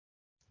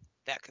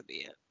That could be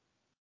it.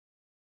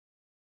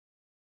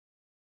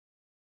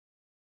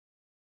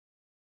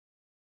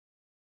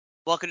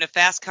 Welcome to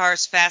Fast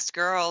Cars, Fast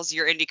Girls,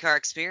 your IndyCar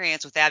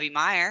experience with Abby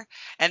Meyer.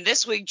 And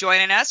this week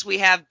joining us, we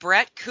have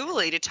Brett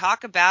Cooley to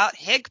talk about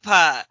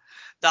HIGPA,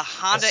 the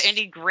Honda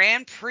Indy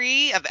Grand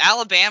Prix of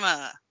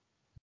Alabama.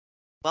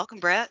 Welcome,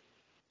 Brett.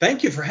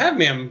 Thank you for having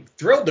me. I'm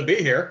thrilled to be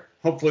here.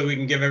 Hopefully we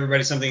can give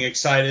everybody something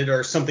excited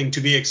or something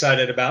to be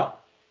excited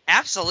about.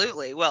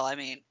 Absolutely. Well, I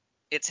mean,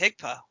 it's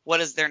HIGPA. What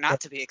is there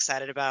not to be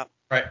excited about?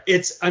 Right.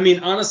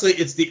 Honestly,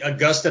 it's the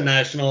Augusta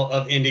National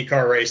of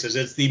IndyCar races.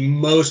 It's the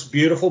most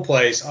beautiful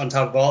place on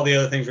top of all the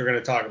other things we're going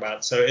to talk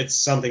about. So it's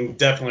something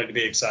definitely to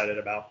be excited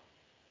about.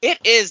 It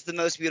is the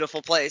most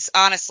beautiful place,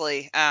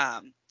 honestly.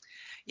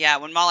 Yeah,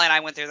 when Molly and I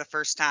went there the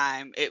first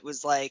time, it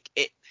was like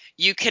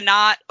you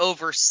cannot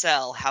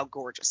oversell how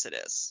gorgeous it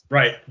is.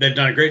 Right. They've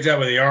done a great job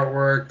with the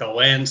artwork, the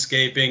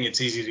landscaping. It's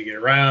easy to get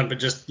around,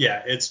 but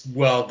it's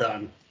well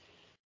done.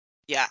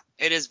 Yeah,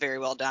 it is very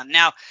well done.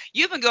 Now,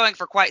 you've been going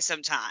for quite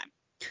some time.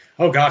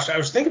 Oh, gosh. I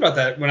was thinking about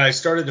that when I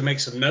started to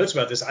make some notes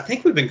about this. I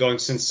think we've been going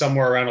since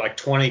somewhere around like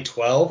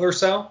 2012 or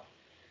so.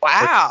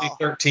 Wow.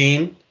 Or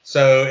 2013.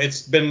 So it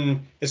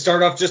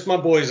started off just my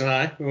boys and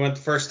I. We went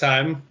the first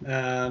time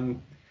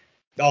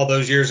all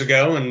those years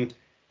ago and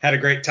had a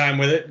great time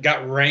with it.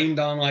 Got rained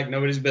on like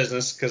nobody's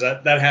business because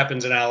that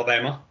happens in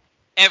Alabama.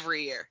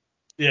 Every year.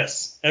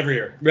 Yes, every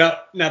year.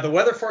 Well, now the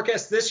weather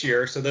forecast this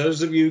year, so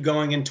those of you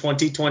going in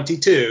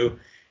 2022,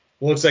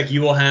 looks like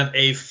you will have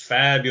a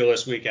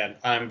fabulous weekend.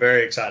 I'm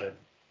very excited.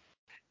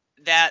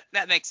 That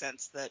makes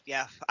sense. That,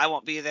 yeah, I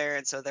won't be there,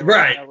 and so there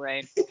will be no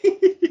rain.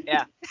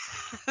 Yeah,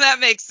 that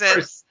makes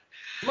sense.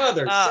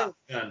 Mother,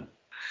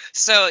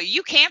 so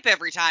you camp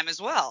every time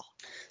as well.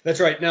 That's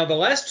right. Now, the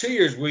last 2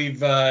 years we've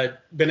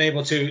been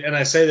able to, and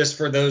I say this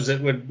for those that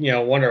would,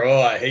 wonder,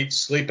 oh, I hate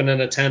sleeping in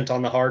a tent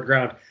on the hard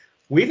ground.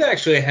 We've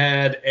actually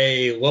had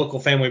a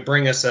local family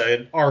bring us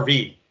an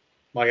RV,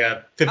 like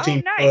a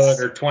 15-foot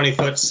or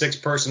 20-foot,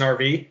 6-person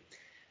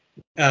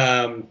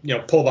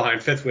RV, pull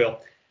behind fifth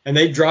wheel. And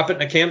they drop it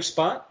in a camp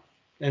spot.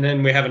 And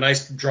then we have a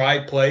nice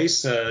dry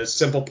place, a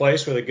simple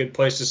place with a good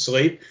place to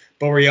sleep.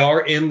 But we are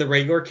in the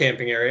regular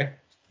camping area.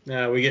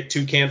 We get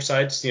 2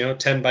 campsites,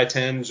 10 by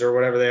 10s or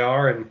whatever they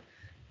are, and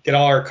get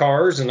all our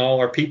cars and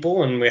all our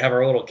people. And we have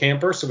our little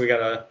camper. So we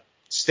got a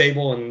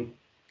stable and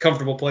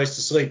comfortable place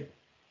to sleep.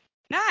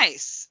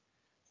 Nice.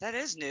 That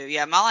is new.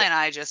 Yeah, Molly and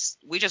I just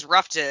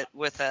roughed it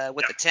with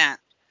the tent.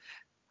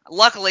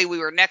 Luckily, we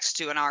were next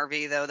to an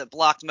RV though that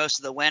blocked most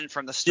of the wind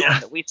from the storm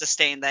that we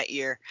sustained that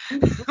year.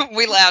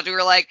 We laughed. We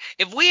were like,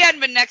 if we hadn't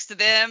been next to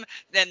them,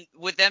 then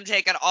with them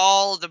taking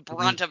all the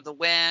brunt of the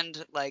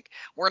wind, like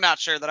we're not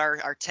sure that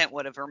our tent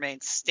would have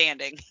remained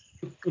standing.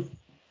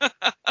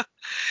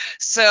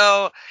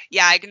 So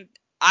yeah,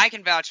 I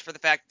can vouch for the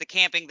fact that the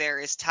camping there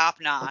is top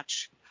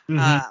notch.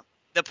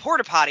 The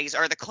porta potties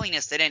are the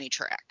cleanest at any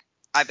track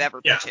I've ever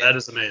been to. Yeah, that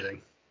is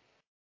amazing.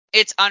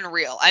 It's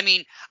unreal. I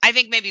mean, I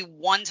think maybe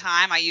one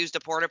time I used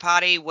a porta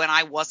potty when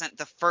I wasn't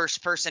the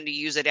first person to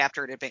use it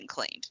after it had been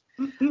cleaned.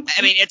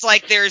 I mean, it's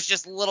like there's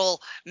just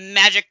little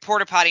magic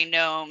porta potty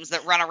gnomes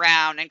that run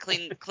around and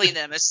clean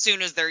them as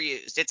soon as they're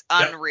used. It's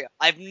unreal. Yep.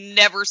 I've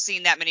never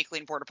seen that many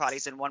clean porta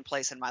potties in one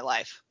place in my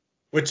life.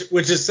 Which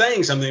is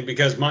saying something,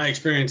 because my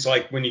experience,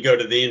 like when you go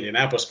to the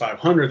Indianapolis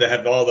 500, they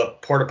have all the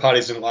porta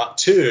potties in lot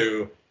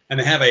 2, and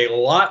they have a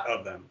lot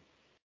of them.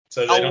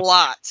 So they a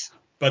lot.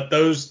 But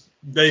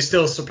they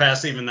still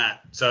surpass even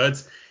that. So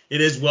it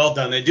is well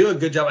done. They do a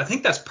good job. I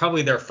think that's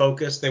probably their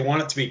focus. They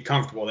want it to be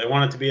comfortable. They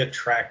want it to be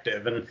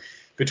attractive. And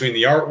between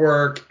the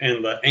artwork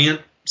and the ant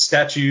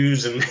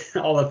statues and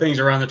all the things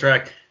around the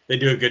track, they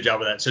do a good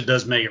job of that. So it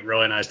does make it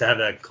really nice to have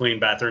that clean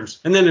bathrooms.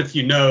 And then if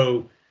you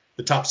know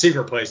the top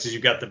secret places,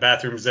 you've got the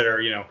bathrooms that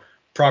are,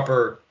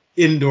 proper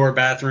indoor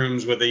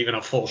bathrooms with even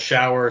a full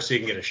shower, so you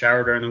can get a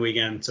shower during the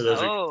weekend. So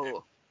those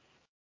are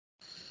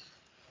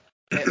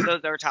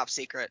those are top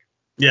secret.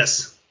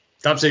 Yes.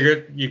 Top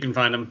secret. You can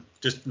find them.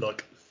 Just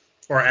look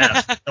or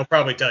ask. They'll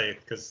probably tell you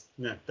because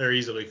they're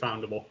easily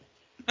foundable.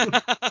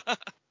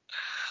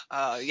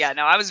 Yeah,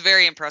 no, I was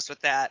very impressed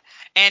with that.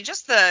 And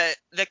just the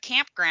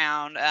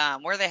campground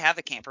where they have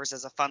the campers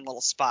is a fun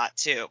little spot,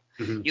 too.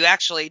 Mm-hmm. You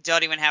actually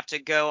don't even have to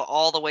go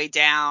all the way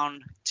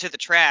down to the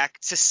track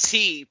to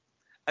see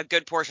a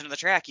good portion of the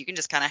track. You can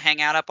just kind of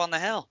hang out up on the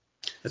hill.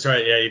 That's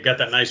right. Yeah, you've got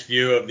that nice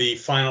view of the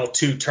final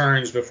 2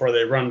 turns before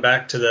they run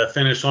back to the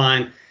finish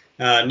line.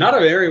 Not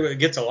an area where it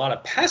gets a lot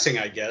of passing,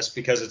 I guess,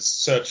 because it's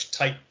such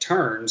tight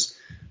turns.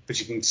 But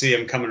you can see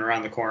them coming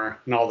around the corner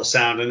and all the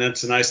sound. And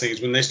that's the nice thing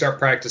is when they start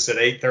practice at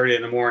 8:30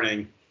 in the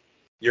morning,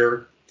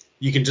 you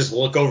can just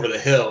look over the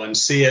hill and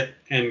see it.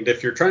 And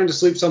if you're trying to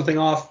sleep something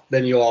off,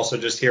 then you'll also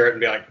just hear it and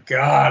be like,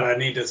 God, I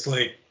need to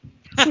sleep.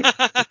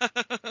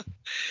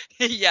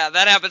 Yeah,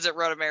 that happens at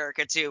Road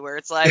America too, where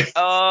it's like,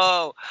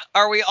 oh,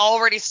 are we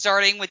already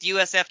starting with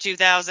USF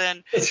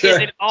 2000? Is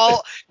it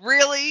all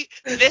really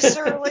this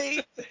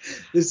early?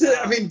 Is it?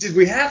 I mean, did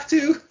we have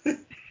to?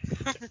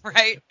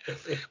 right?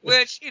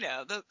 Which,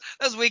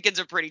 those weekends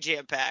are pretty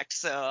jam-packed,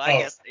 so I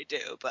guess they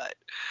do.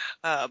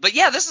 But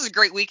yeah, this is a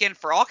great weekend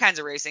for all kinds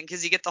of racing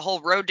because you get the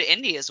whole road to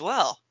Indy as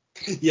well.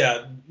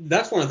 Yeah,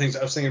 that's one of the things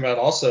I was thinking about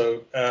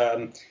also.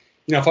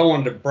 If I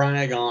wanted to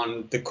brag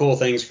on the cool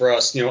things for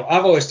us,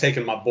 I've always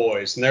taken my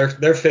boys, and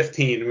they're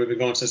 15, and we've been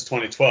going since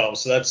 2012.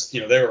 So that's,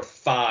 they were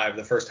 5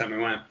 the first time we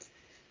went.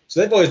 So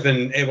they've always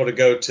been able to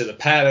go to the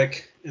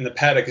paddock, and the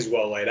paddock is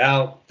well laid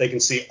out. They can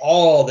see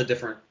all the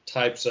different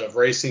types of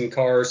racing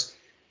cars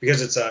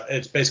because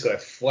it's basically a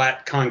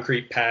flat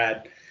concrete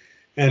pad.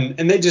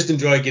 And they just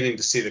enjoy getting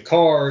to see the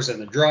cars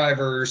and the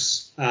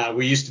drivers.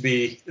 We used to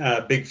be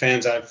big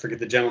fans. I forget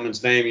the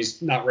gentleman's name.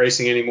 He's not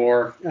racing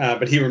anymore,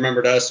 but he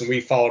remembered us, and we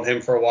followed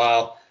him for a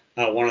while.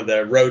 One of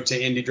the Road to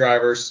Indy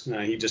drivers.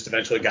 He just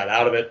eventually got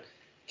out of it.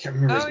 Can't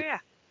remember his name. Yeah.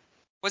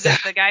 Was it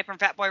the guy from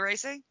Fat Boy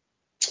Racing?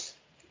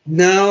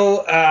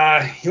 No,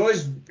 he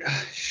always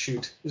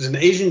shoot. It was an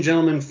Asian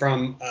gentleman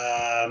from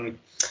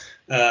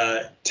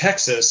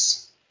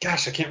Texas.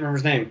 Gosh, I can't remember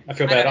his name. I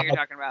feel bad. I know who you're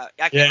talking about.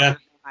 I can't remember his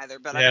name either,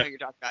 but I know who you're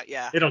talking about.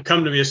 Yeah. It'll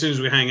come to me as soon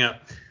as we hang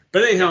up.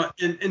 But anyhow,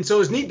 and so it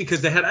was neat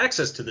because they had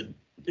access to the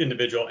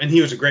individual, and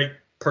he was a great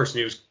person.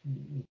 He was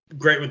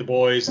great with the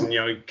boys, and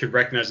he could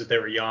recognize that they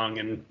were young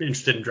and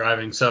interested in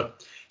driving. So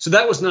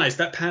that was nice.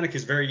 That paddock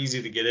is very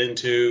easy to get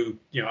into.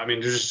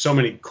 There's just so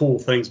many cool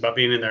things about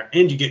being in there,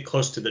 and you get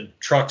close to the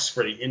trucks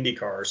for the Indy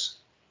cars.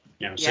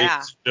 So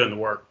you're doing the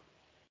work.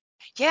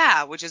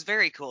 Yeah, which is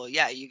very cool.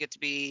 Yeah, you get to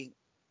be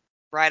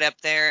right up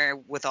there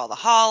with all the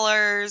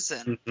haulers,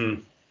 and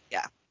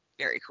yeah,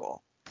 very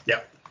cool.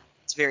 Yep.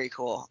 It's very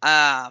cool.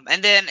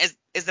 And then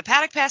is the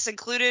paddock pass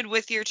included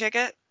with your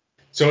ticket?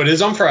 So it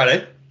is on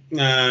Friday.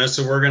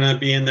 So we're going to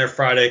be in there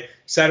Friday.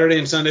 Saturday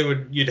and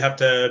Sunday, you'd have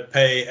to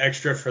pay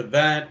extra for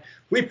that.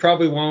 We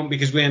probably won't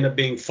because we end up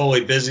being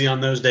fully busy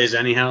on those days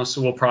anyhow,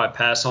 so we'll probably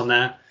pass on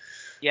that.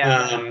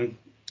 Yeah.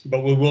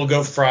 But we will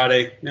go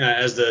Friday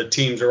as the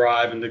teams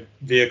arrive and the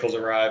vehicles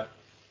arrive.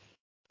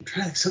 I'm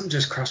trying to think, something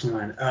just crossed my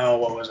mind. Oh,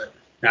 what was it?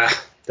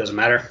 Doesn't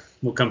matter.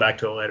 We'll come back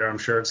to it later, I'm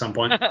sure, at some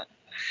point.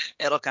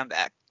 It'll come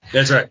back.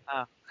 That's right.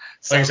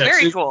 So like I said, very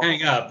as soon cool. as we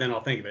hang up, then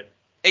I'll think of it.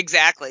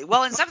 Exactly.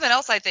 Well, and something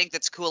else I think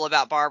that's cool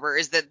about Barber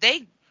is that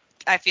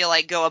I feel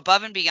like, go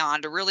above and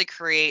beyond to really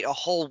create a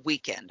whole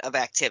weekend of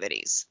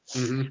activities.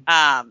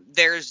 Mm-hmm.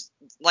 There's,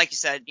 like you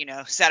said,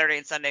 Saturday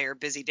and Sunday are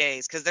busy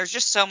days because there's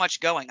just so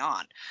much going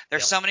on.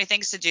 There's so many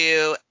things to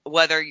do,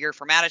 whether you're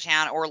from out of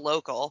town or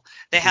local.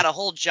 They had a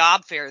whole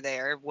job fair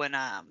there when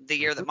the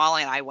year that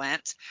Molly and I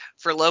went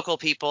for local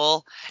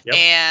people. Yep.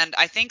 And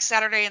I think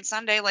Saturday and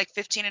Sunday, like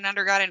 15 and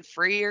under got in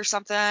free or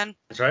something.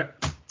 That's right.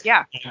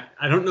 Yeah.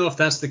 I don't know if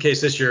that's the case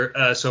this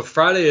year. So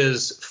Friday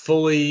is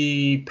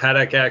fully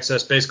paddock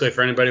access, basically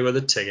for anybody with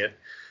a ticket.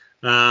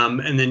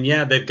 And then,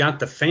 they've got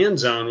the fan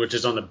zone, which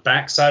is on the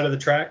back side of the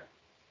track,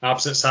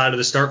 opposite side of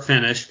the start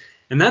finish.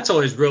 And that's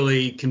always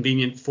really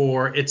convenient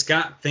it's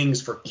got things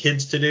for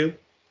kids to do.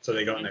 So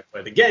they go and they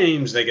play the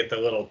games, they get the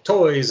little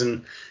toys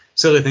and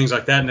silly things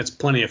like that. And it's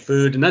plenty of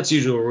food. And that's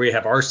usually where we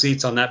have our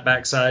seats, on that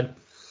back side.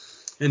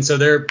 And so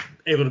they're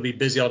able to be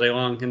busy all day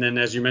long. And then,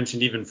 as you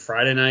mentioned, even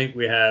Friday night,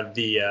 we have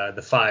the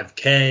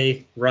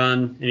 5K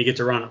run, and you get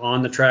to run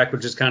on the track,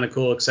 which is kind of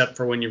cool, except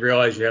for when you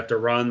realize you have to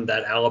run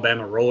that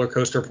Alabama roller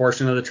coaster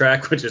portion of the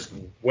track, which is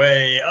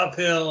way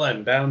uphill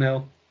and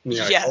downhill.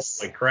 Yes.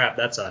 Holy crap,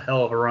 that's a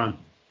hell of a run.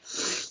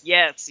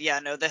 Yes. Yeah,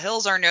 no, the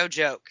hills are no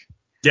joke.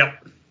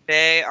 Yep.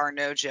 They are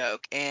no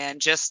joke.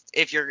 And just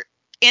if you're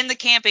in the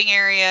camping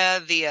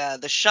area,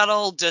 the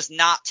shuttle does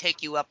not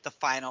take you up the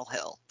final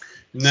hill.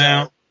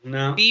 No.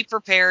 Be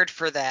prepared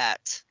for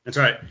that. That's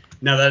right.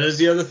 Now, that is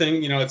the other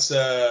thing. It's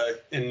an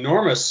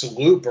enormous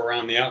loop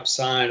around the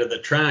outside of the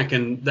track,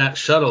 and that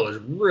shuttle is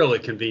really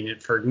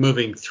convenient for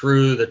moving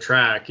through the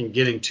track and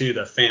getting to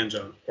the fan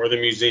zone or the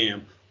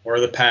museum or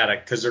the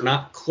paddock, because they're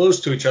not close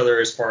to each other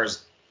as far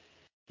as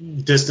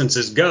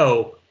distances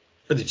go.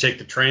 But you take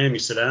the tram, you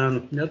sit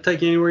down, they'll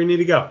take you anywhere you need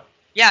to go.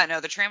 Yeah,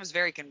 no, the tram is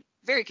very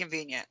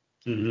convenient.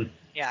 Mm-hmm.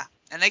 Yeah,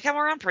 and they come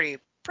around pretty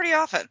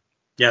often.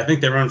 Yeah, I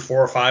think they run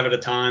 4 or 5 at a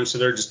time, so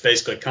they're just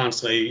basically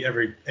constantly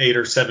every 8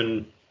 or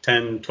 7,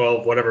 10,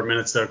 12, whatever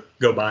minutes they'll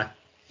go by.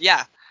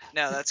 Yeah,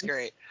 no, that's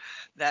great.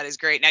 That is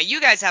great. Now, you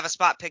guys have a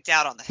spot picked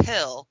out on the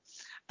hill.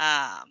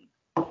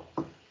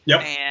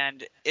 Yep.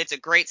 And it's a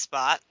great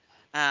spot.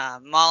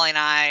 Molly and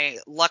I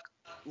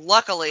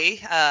luckily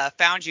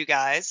found you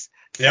guys.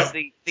 Because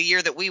the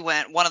year that we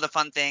went, one of the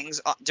fun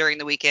things during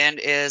the weekend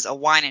is a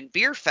wine and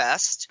beer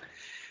fest.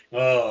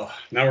 Oh,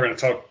 now we're going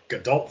to talk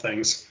adult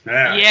things.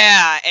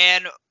 Yeah,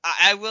 and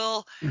I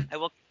will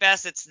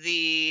confess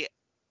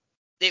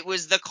it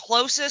was the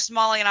closest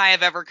Molly and I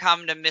have ever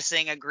come to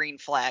missing a green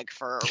flag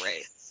for a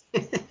race.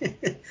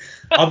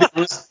 I'll be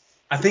honest,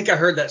 I think I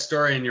heard that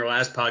story in your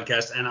last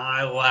podcast, and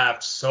I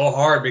laughed so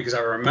hard because I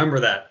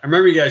remember that. I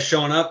remember you guys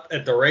showing up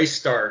at the race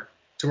start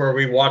to where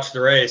we watched the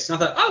race, and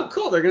I thought, oh,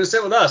 cool, they're going to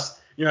sit with us.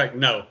 You're like,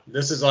 no,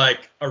 this is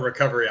like a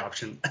recovery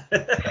option.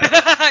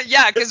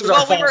 Yeah, because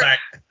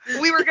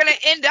we were going to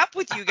end up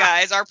with you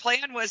guys. Our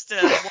plan was to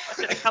watch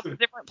at a couple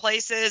different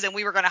places, and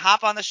we were going to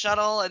hop on the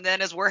shuttle. And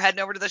then as we're heading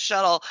over to the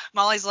shuttle,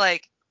 Molly's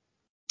like,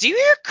 "Do you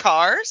hear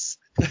cars?"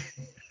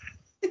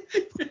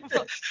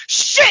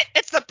 Shit!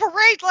 It's the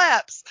parade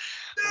laps.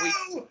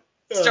 No!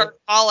 We start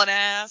hauling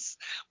ass.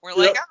 We're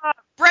like,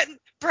 Brett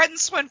and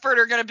Swinford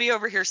are going to be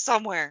over here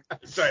somewhere.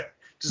 That's right.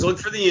 Just look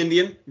for the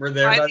Indian. We're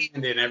there by the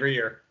Indian every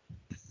year.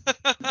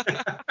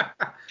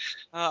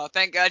 Oh,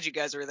 thank God you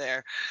guys were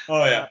there.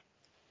 Oh, yeah.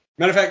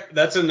 Matter of fact,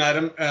 that's an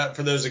item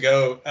for those that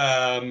go.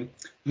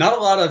 Not a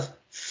lot of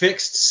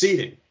fixed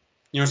seating.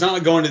 It's not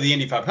like going to the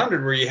Indy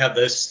 500 where you have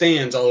the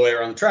stands all the way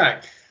around the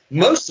track.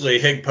 Mostly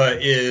Higpa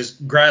is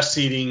grass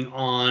seating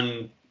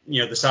on,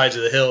 the sides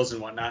of the hills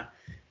and whatnot.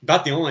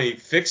 About the only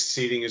fixed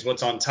seating is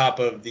what's on top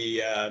of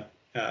the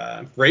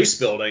race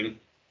building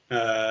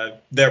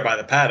there by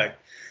the paddock.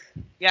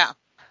 Yeah.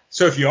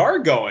 So if you are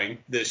going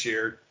this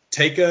year,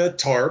 take a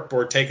tarp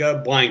or take a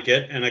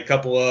blanket and a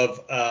couple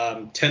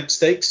of tent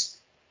stakes.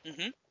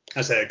 Mm-hmm.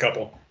 I say a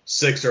couple,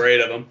 6 or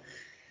 8 of them.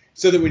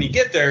 So that when you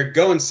get there,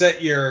 go and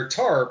set your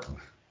tarp.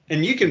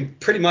 And you can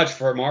pretty much,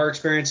 from our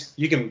experience,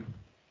 you can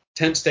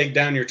tent stake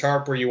down your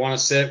tarp where you want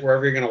to sit,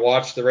 wherever you're going to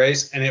watch the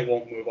race, and it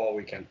won't move all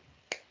weekend.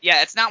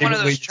 Yeah, it's not one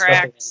of those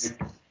tracks.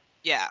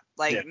 Yeah,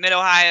 like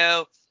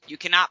Mid-Ohio, you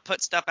cannot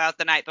put stuff out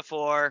the night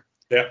before.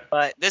 Yeah.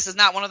 But this is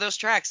not one of those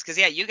tracks because,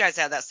 you guys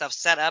have that stuff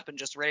set up and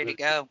just ready to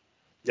go.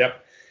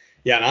 Yep.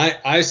 Yeah, and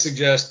I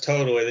suggest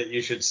totally that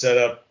you should set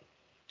up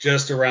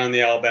just around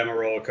the Alabama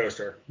roller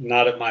coaster,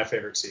 not at my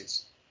favorite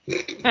seats.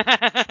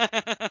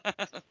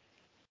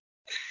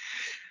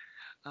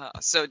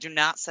 So do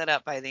not set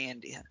up by the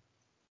Indian.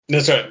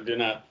 That's right. Do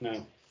not.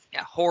 No.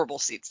 Yeah, horrible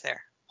seats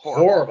there.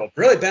 Horrible.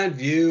 Really bad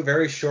view.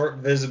 Very short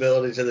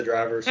visibility to the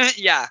drivers.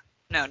 Yeah.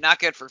 No, not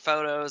good for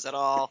photos at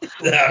all.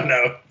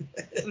 No.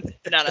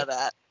 None of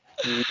that.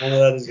 None of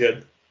that is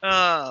good.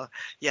 Oh,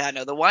 yeah.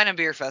 No, the Wine and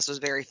Beer Fest was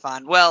very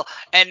fun. Well,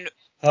 and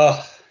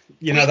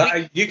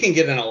you can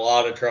get in a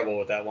lot of trouble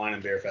with that Wine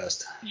and Beer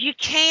Fest. You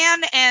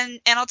can, and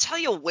I'll tell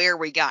you where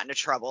we got into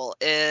trouble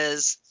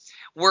is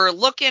we're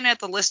looking at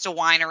the list of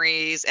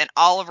wineries, and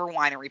Oliver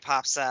Winery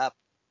pops up.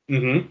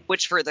 Mm-hmm.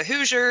 Which for the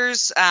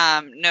Hoosiers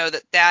know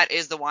that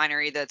is the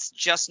winery that's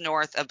just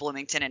north of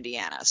Bloomington,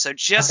 Indiana. So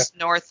just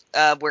north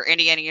of where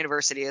Indiana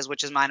University is,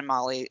 which is mine and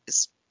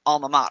Molly's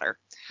alma mater.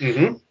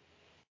 Mm-hmm.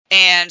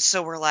 And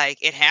so we're like,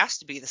 it has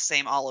to be the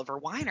same Oliver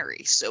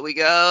Winery. So we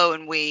go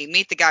and we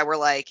meet the guy. We're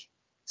like,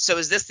 so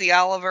is this the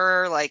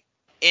Oliver like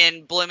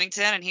in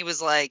Bloomington? And he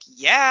was like,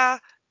 yeah,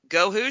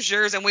 go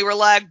Hoosiers. And we were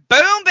like,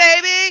 boom,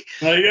 baby,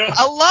 there you go.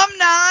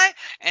 Alumni.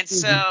 And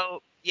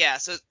so,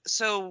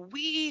 so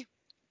we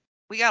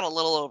got a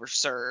little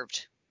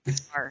overserved.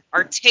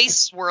 Our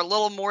tastes were a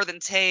little more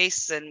than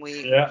tastes, and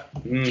we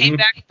came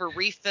back for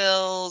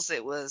refills.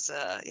 It was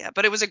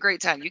but it was a great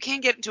time. You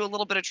can get into a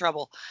little bit of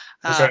trouble.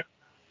 But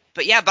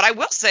I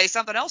will say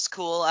something else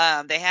cool.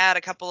 They had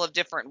a couple of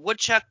different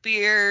woodchuck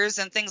beers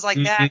and things like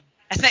that,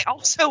 and they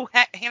also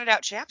handed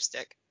out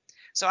chapstick.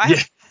 So I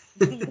have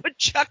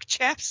woodchuck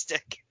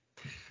chapstick.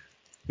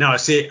 Now,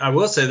 see, I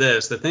will say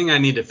this. The thing I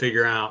need to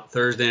figure out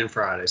Thursday and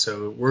Friday.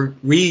 So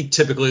we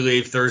typically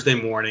leave Thursday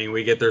morning.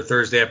 We get there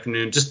Thursday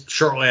afternoon, just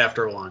shortly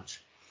after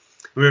lunch.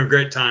 We have a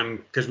great time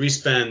because we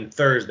spend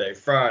Thursday,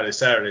 Friday,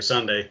 Saturday,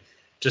 Sunday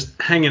just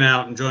hanging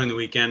out, enjoying the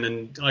weekend.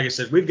 And like I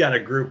said, we've got a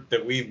group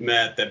that we've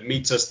met that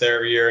meets us there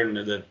every year. And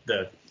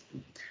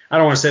I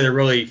don't want to say they're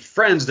really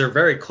friends. They're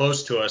very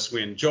close to us.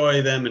 We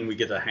enjoy them, and we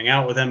get to hang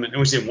out with them. And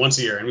we see them once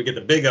a year, and we get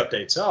the big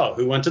updates. Oh,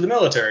 who went to the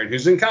military and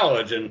who's in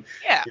college, and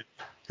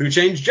who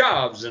changed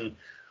jobs. And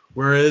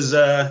whereas,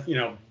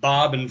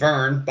 Bob and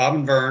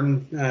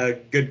Vern,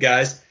 good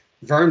guys.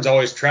 Vern's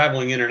always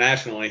traveling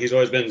internationally. He's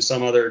always been in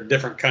some other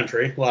different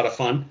country. A lot of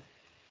fun.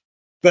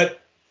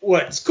 But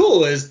what's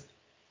cool is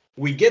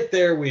we get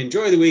there, we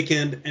enjoy the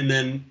weekend, and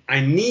then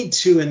I need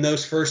to, in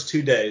those first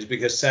 2 days,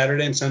 because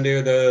Saturday and Sunday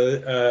are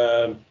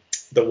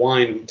the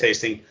wine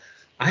tasting,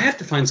 I have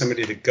to find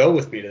somebody to go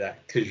with me to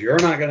that, because you're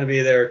not going to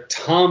be there.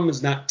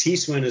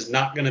 T-Swin is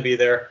not going to be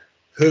there.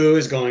 Who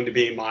is going to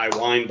be my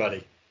wine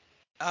buddy?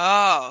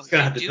 Oh,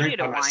 you do need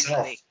a wine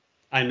buddy.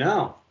 I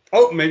know.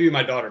 Oh, maybe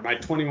my daughter, my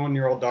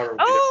 21-year-old daughter.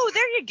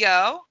 There you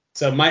go.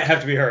 So it might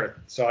have to be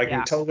her. So I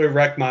can totally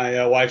wreck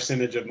my wife's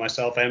image of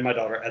myself and my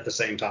daughter at the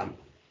same time.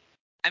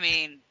 I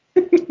mean,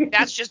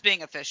 that's just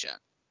being efficient.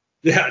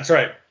 Yeah, that's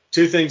right.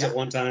 2 things at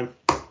one time.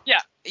 Yeah,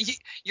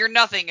 you're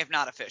nothing if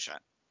not efficient.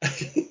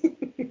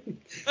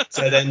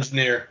 Said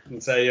engineer.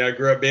 And say, I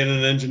grew up being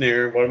an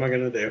engineer. What am I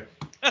going to do?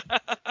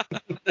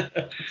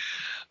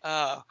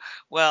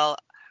 Well,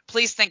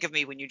 please think of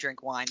me when you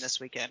drink wine this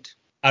weekend.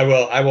 I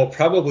will. I will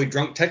probably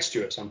drunk text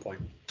you at some point.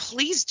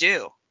 Please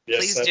do. Yes,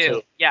 please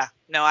absolutely. do. Yeah.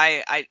 No,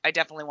 I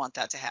definitely want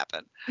that to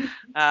happen.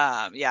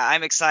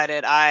 I'm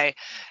excited. I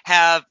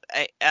have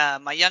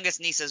my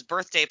youngest niece's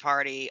birthday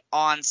party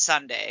on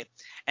Sunday.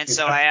 And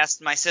so I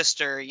asked my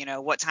sister,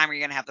 what time are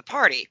you going to have the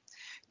party?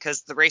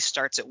 because the race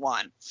starts at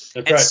 1. That's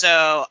And right.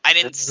 so I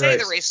didn't That's the say the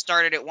race. race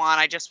started at 1.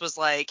 I just was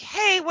like,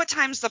 hey, what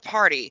time's the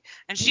party?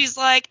 And she's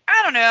like,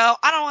 I don't know.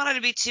 I don't want it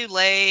to be too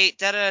late.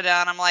 Da da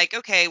da. And I'm like,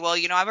 okay, well, I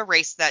have a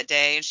race that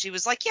day. And she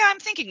was like, yeah, I'm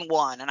thinking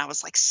 1. And I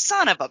was like,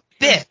 son of a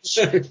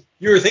bitch.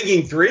 You were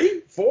thinking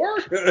 3, 4?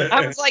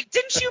 I was like,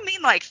 didn't you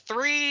mean like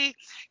 3?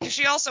 Because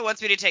she also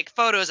wants me to take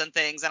photos and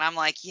things. And I'm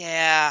like,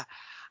 yeah,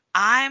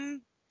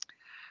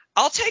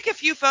 I'll take a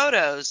few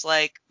photos,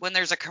 like when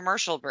there's a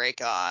commercial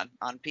break on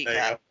There you Peacock.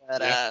 go.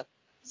 But Yeah.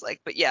 it's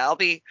like, but yeah, I'll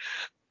be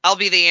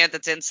the aunt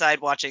that's inside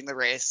watching the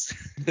race.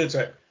 That's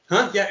right.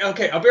 Huh? Yeah.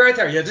 Okay. I'll be right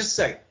there. Yeah. Just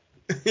a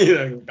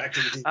second. Back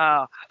to the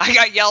TV. I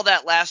got yelled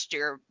at last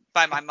year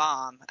by my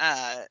mom.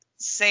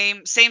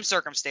 Same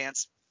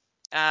circumstance.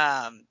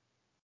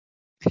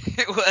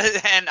 It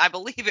was, and I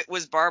believe it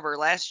was Barber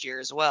last year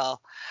as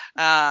well.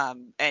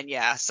 And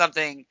yeah,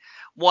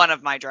 one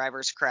of my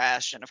drivers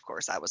crashed, and of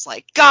course I was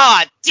like,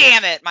 God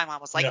damn it! My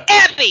mom was like, Yeah.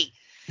 Effie,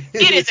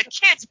 it is a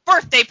kid's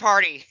birthday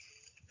party.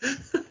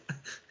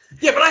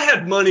 Yeah, but I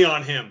had money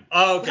on him.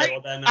 Oh, okay. Right?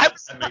 Well, then I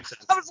that makes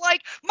sense. was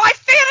like, my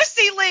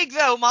fantasy league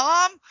though,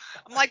 Mom.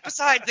 I'm like,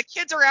 besides, the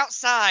kids are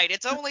outside.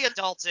 It's only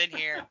adults in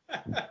here.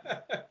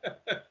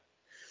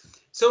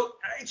 So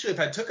actually, if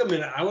I took a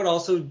minute, I would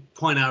also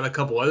point out a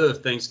couple other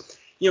things.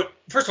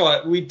 First of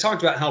all, we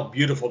talked about how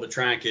beautiful the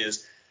track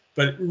is,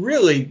 but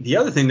really the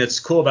other thing that's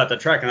cool about the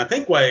track, and I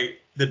think why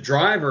the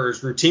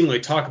drivers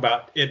routinely talk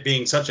about it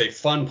being such a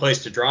fun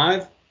place to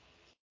drive,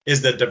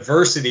 is the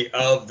diversity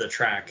of the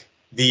track.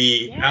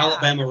 The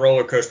Alabama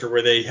roller coaster,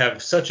 where they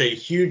have such a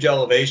huge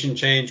elevation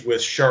change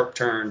with sharp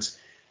turns.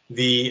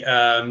 The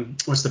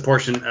what's the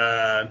portion?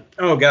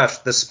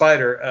 The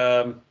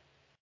Spider.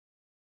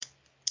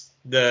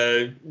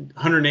 The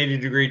 180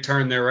 degree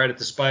turn there right at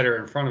the Spider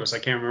in front of us. I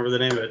can't remember the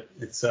name of it.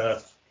 It's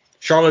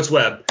Charlotte's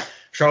Web.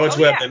 Charlotte's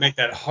Web. Yeah. They make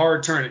that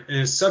hard turn, and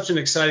it's such an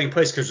exciting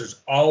place because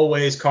there's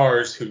always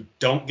cars who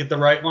don't get the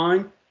right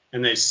line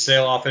and they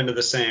sail off into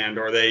the sand,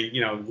 or they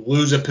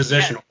lose a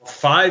position or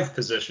 5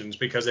 positions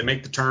because they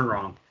make the turn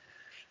wrong.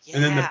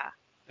 Yeah.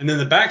 And then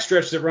the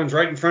backstretch that runs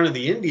right in front of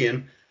the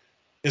Indian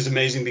is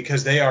amazing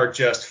because they are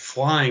just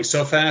flying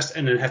so fast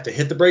and then have to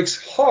hit the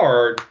brakes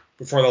hard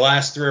before the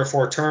last 3 or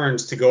 4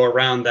 turns to go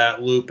around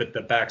that loop at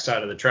the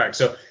backside of the track.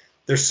 So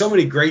there's so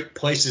many great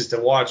places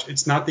to watch.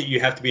 It's not that you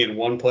have to be in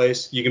one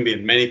place. You can be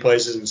in many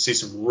places and see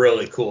some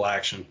really cool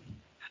action.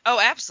 Oh,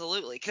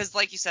 absolutely. Because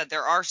like you said,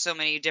 there are so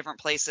many different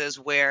places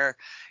where,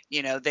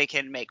 they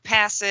can make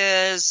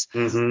passes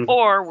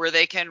or where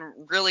they can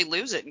really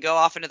lose it and go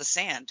off into the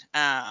sand.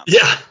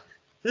 Yeah.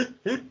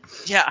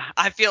 Yeah.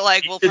 I feel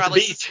like we'll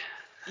probably,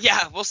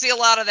 we'll see a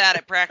lot of that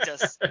at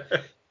practice.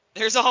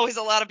 There's always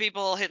a lot of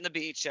people hitting the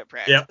beach at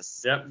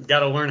practice. Yep. Got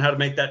to learn how to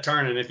make that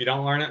turn. And if you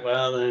don't learn it,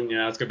 well, then,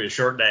 it's going to be a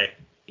short day.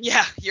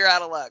 Yeah. You're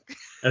out of luck.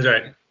 That's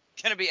right.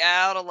 Going to be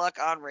out of luck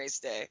on race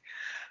day.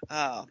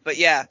 Oh, but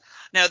yeah,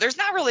 no, there's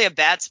not really a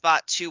bad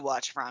spot to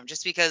watch from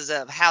just because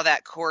of how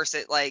that course,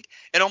 it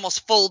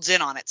almost folds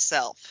in on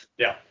itself.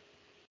 Yeah.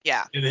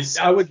 Yeah. It is.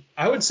 I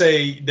would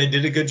say they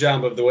did a good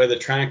job of the way the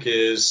track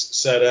is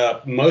set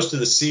up. Most of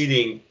the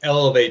seating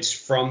elevates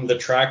from the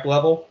track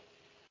level.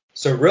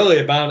 So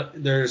really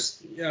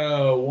there's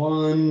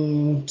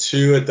 1,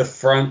 2 at the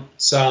front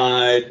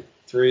side,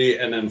 3,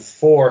 and then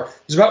 4.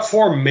 There's about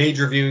 4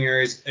 major viewing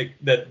areas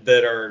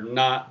that are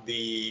not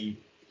the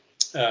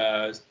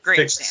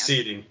fixed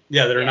seating.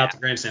 Yeah, that are not the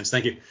grandstands.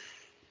 Thank you.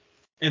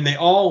 And they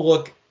all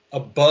look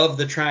above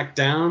the track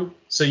down,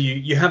 so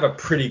you have a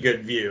pretty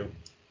good view.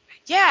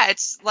 Yeah,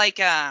 it's like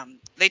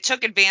they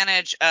took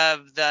advantage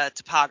of the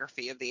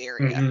topography of the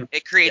area. Mm-hmm.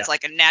 It creates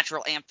like a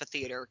natural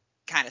amphitheater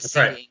kind of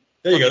seating. Right.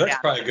 There you go. That's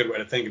probably a good way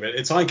to think of it.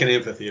 It's like an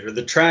amphitheater.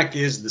 The track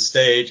is the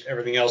stage.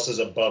 Everything else is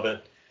above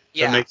it.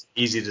 So it makes it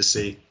easy to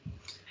see.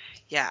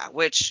 Yeah,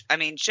 which,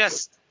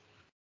 just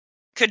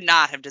could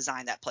not have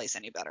designed that place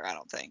any better, I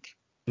don't think.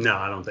 No,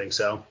 I don't think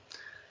so.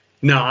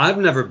 No, I've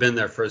never been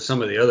there for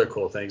some of the other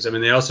cool things.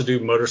 They also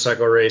do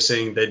motorcycle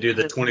racing. They do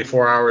the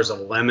 24 hours of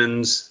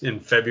lemons in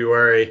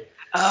February.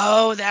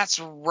 Oh, that's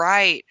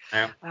right.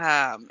 Yeah.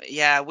 I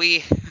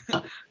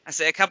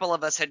say a couple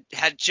of us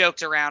had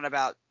joked around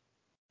about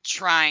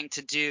trying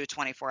to do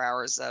 24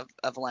 hours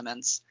of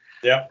lemons.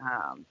 Yeah.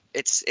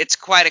 It's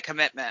quite a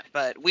commitment,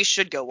 but we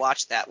should go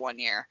watch that one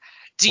year.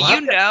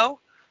 You know?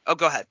 Oh,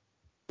 go ahead.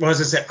 Well, as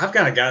I said, I've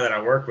got a guy that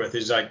I work with.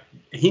 He's like,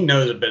 he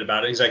knows a bit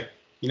about it. He's like,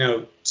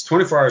 it's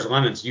 24 hours of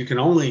lemons. You can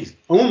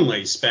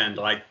only spend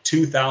like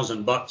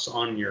 $2,000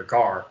 on your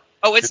car.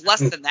 Oh, it's less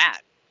than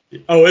that.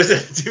 Oh, is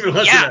it? It's even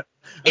less than that.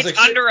 It's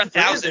under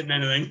 $1,000.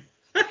 Anything.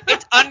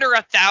 It's under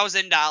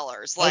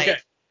 $1,000. Okay.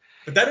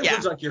 But that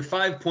includes like your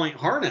 5-point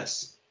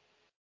harness.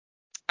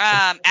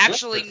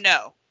 Actually,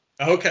 no.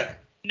 Okay.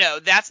 No,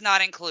 that's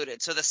not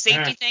included. So the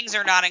safety things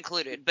are not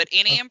included, but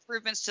any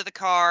improvements to the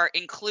car,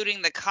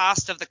 including the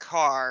cost of the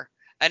car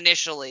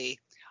initially,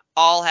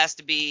 all has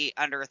to be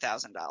under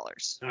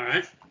 $1,000. All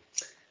right.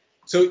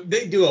 So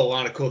they do a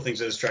lot of cool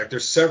things at this track.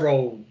 There's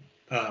several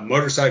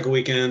motorcycle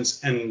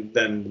weekends, and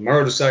then the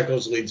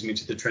motorcycles leads me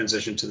to the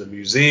transition to the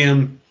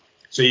museum.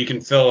 So you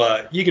can fill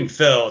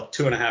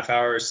 2.5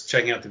 hours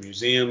checking out the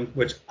museum,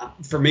 which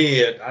for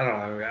me, I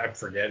don't know, I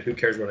forget. Who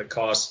cares what it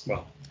costs?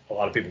 Well, a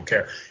lot of people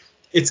care.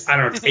 It's, I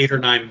don't know, it's $8 or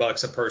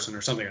 $9 a person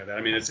or something like that.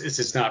 I mean,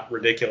 it's not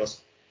ridiculous.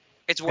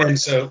 It's worth And it.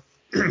 so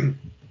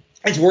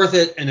it's worth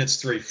it, and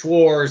it's 3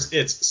 floors.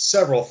 It's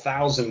several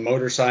thousand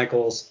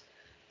motorcycles.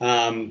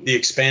 The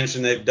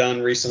expansion they've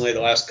done recently,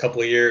 the last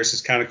couple of years,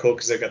 is kind of cool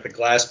because they've got the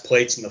glass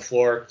plates in the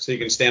floor, so you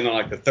can stand on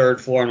like the 3rd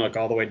floor and look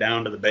all the way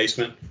down to the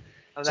basement.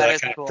 Oh, So that that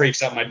is kind cool. of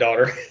freaks out my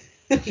daughter.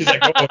 She's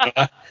like, "Oh,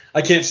 no,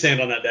 I can't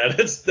stand on that, Dad.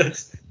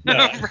 That's no, I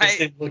Right. can't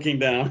stand looking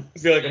down. I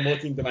feel like I'm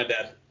looking to my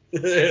dad."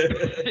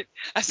 I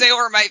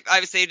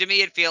would say to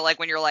me, it'd feel like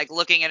when you're like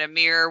looking at a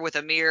mirror with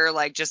a mirror,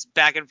 like just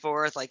back and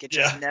forth, like it's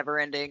just never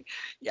ending.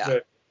 Yeah.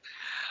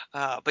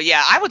 Right. But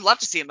yeah, I would love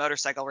to see a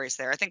motorcycle race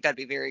there. I think that'd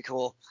be very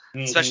cool,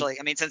 Mhm. especially,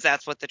 I mean, since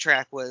that's what the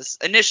track was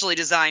initially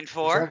designed That's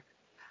for. right.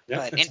 Yeah,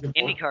 But that's a good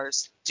Indy point.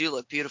 cars do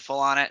look beautiful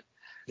on it.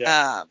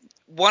 Yeah.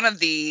 One of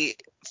the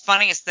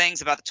funniest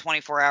things about the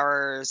 24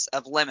 hours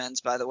of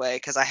Lemons, by the way,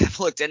 because I have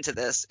looked into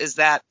this, is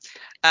that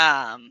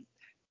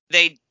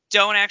they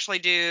don't actually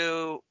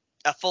do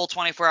a full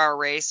 24-hour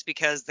race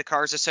because the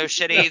cars are so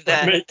shitty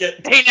that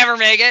they never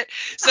make it.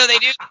 So they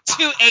do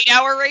 2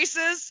 8-hour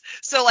races.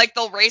 So like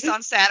they'll race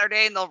on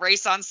Saturday and they'll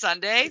race on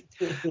Sunday.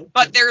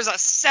 But there's a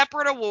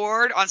separate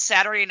award on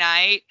Saturday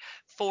night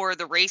for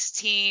the race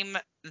team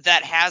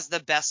that has the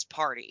best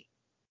party.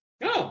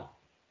 Oh.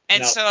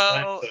 And Now,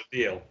 so that's the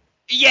deal.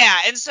 yeah,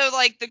 and so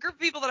like the group of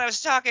people that I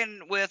was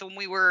talking with when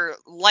we were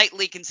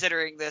lightly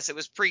considering this, it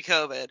was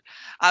pre-COVID.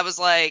 I was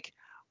like,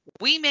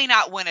 we may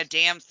not win a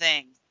damn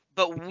thing,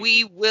 but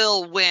we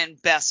will win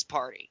best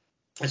party.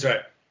 That's right.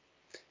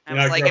 And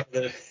I was like,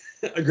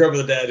 I grew up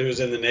with a dad who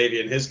was in the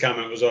Navy, and his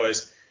comment was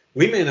always,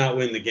 "We may not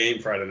win the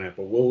game Friday night,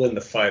 but we'll win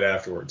the fight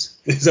afterwards."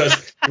 So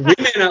we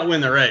may not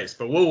win the race,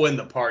 but we'll win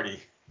the party.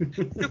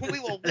 we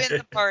will win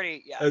the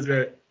party. Yeah. That's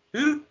right.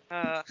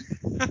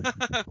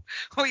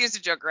 We used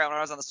to joke around when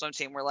I was on the swim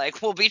team. We're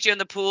like, we'll beat you in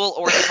the pool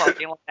or the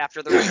parking lot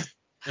after the race.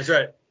 That's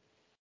right.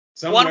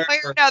 One way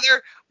or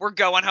another, we're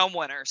going home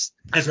winners.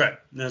 That's right.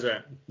 That's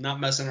right. Not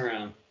messing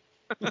around.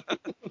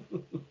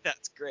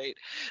 That's great.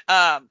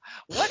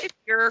 What is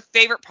your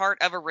favorite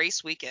part of a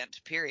race weekend,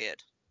 period?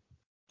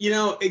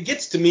 It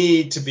gets to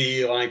me to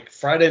be like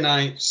Friday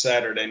night,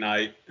 Saturday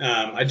night.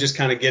 I just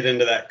kind of get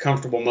into that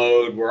comfortable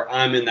mode where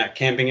I'm in that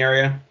camping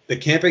area. The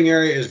camping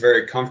area is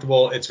very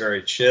comfortable. It's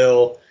very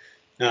chill.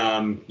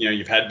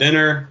 You've had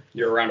dinner.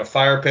 You're around a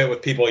fire pit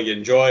with people you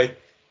enjoy.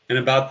 And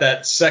about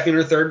that second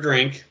or third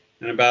drink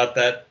and about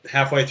that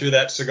halfway through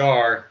that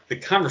cigar, the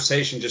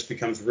conversation just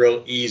becomes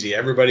real easy.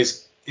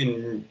 Everybody's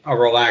in a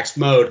relaxed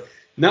mode.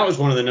 And that was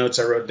one of the notes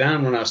I wrote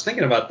down when I was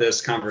thinking about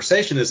this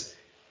conversation is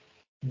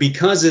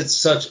because it's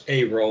such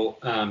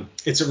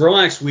it's a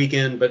relaxed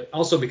weekend, but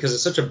also because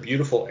it's such a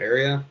beautiful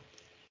area,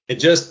 it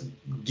just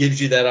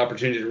gives you that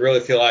opportunity to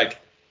really feel like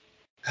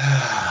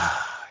I'm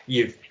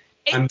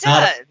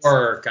not at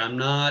work.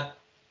 I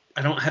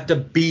don't have to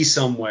be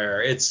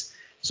somewhere.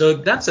 So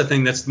that's the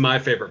thing that's my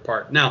favorite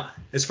part. Now,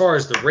 as far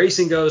as the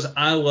racing goes,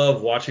 I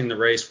love watching the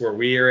race where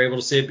we are able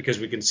to see it because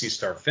we can see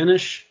start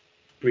finish.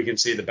 We can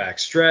see the back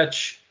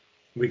stretch.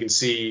 We can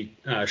see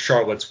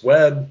Charlotte's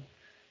Web,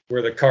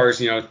 where the cars,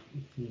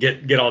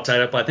 get all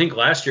tied up. I think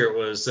last year it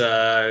was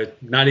they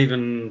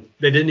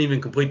didn't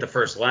even complete the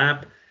first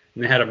lap,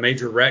 and they had a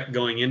major wreck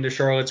going into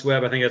Charlotte's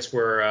Web. I think that's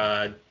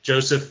where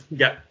Joseph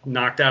got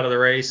knocked out of the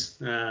race.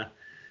 It's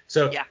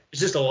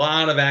just a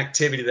lot of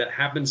activity that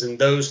happens in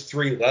those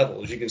 3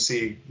 levels. You can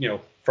see,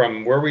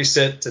 from where we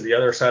sit to the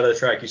other side of the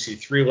track, you see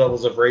 3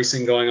 levels of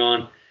racing going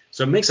on.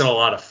 So it makes it a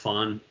lot of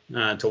fun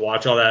to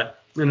watch all that.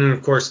 And then,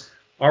 of course,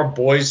 our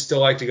boys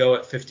still like to go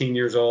at 15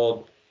 years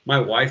old. My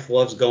wife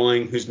loves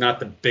going, who's not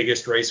the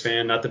biggest race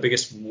fan, not the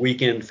biggest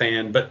weekend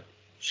fan, but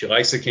she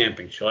likes the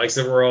camping. She likes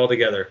that we're all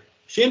together.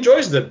 She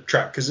enjoys the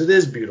track because it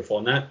is beautiful.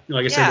 And that,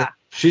 like I said,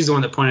 she's the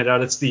one that pointed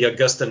out it's the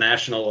Augusta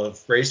National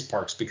of race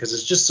parks because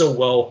it's just so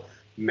well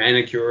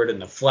manicured and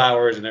the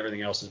flowers and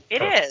everything else.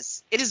 It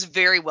is. It is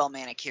very well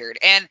manicured.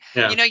 And,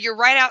 you're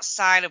right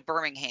outside of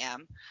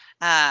Birmingham.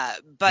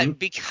 But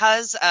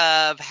because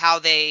of how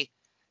they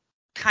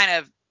kind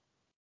of,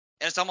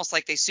 it's almost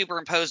like they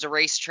superimposed a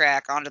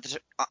racetrack onto the,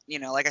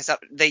 like I said,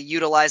 they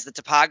utilized the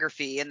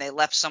topography and they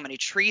left so many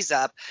trees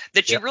up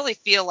that you really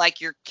feel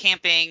like you're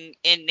camping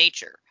in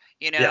nature.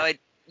 You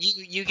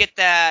get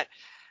that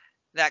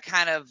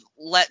kind of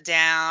let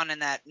down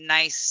and that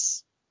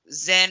nice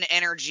zen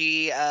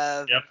energy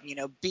of,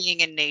 being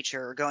in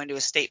nature or going to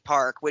a state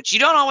park, which you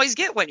don't always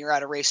get when you're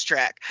at a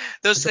racetrack.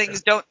 Those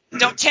things don't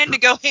tend to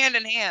go hand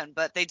in hand,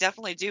 but they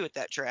definitely do at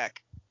that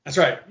track. That's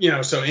right.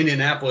 So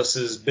Indianapolis,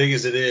 as big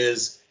as it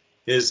is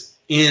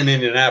in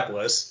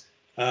Indianapolis.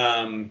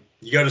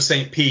 You go to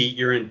St. Pete,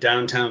 you're in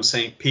downtown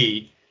St.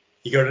 Pete.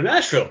 You go to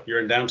Nashville, you're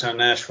in downtown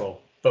Nashville.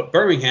 But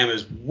Birmingham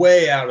is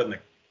way out in the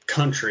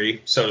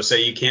country, so to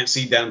say. You can't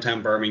see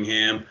downtown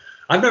Birmingham.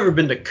 I've never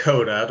been to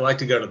Coda. I'd like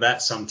to go to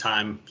that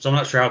sometime. So I'm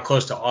not sure how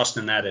close to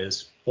Austin that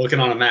is. Looking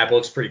on a map, it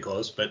looks pretty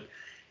close. But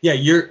Yeah,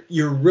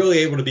 you're really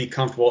able to be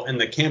comfortable, and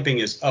the camping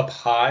is up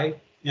high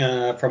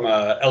from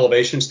a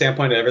elevation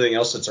standpoint and everything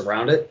else that's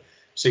around it.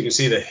 So you can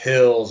see the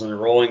hills and the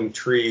rolling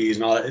trees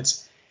and all that.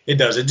 It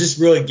just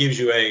really gives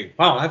you a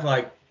wow. I've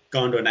like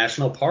gone to a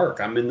national park.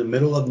 I'm in the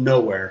middle of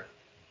nowhere.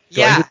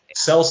 Do I Yeah. need a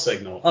cell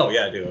signal? Oh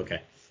yeah, I do.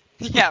 Okay.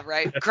 Yeah,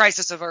 right.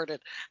 Crisis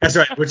averted. That's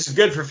right, which is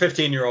good for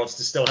 15-year-olds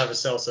to still have a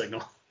cell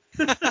signal.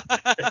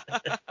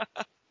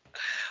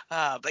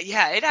 But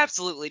yeah, it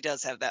absolutely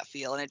does have that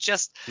feel. And it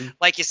just,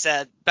 like you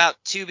said, about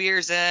 2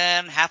 beers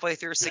in, halfway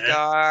through a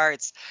cigar,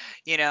 it's,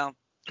 you know,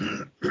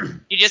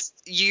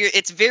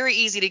 it's very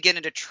easy to get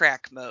into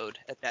track mode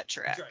at that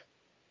track. That's right.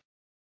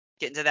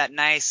 Get into that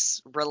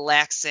nice,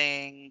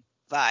 relaxing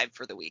vibe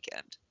for the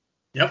weekend.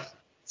 Yep.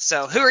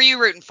 So who are you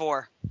rooting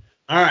for?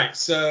 All right,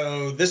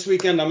 so this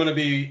weekend I'm going to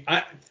be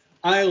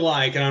I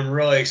like and I'm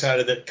really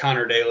excited that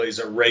Connor Daly's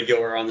a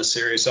regular on the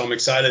series, so I'm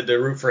excited to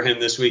root for him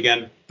this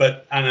weekend.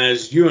 But and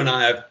as you and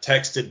I have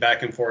texted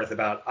back and forth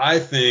about, I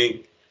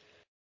think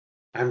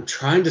I'm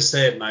trying to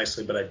say it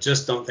nicely, but I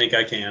just don't think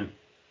I can.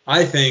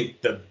 I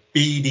think the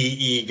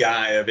BDE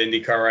guy of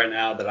IndyCar right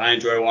now that I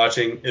enjoy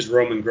watching is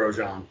Roman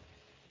Grosjean.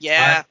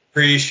 Yeah. I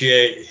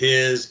appreciate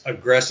his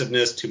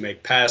aggressiveness to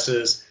make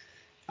passes.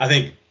 I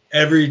think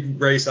every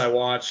race I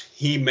watch,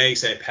 he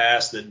makes a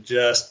pass that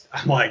just,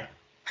 I'm like,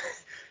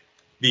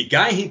 the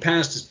guy he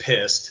passed is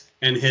pissed,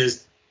 and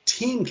his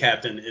team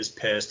captain is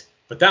pissed,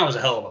 but that was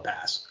a hell of a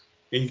pass.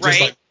 He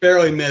just like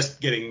barely missed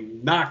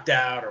getting knocked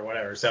out or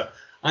whatever. So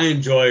I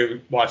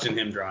enjoy watching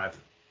him drive.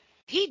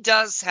 He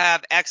does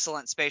have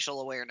excellent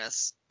spatial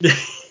awareness.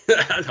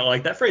 I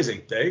like that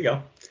phrasing. There you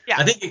go. Yeah.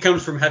 I think it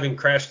comes from having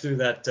crashed through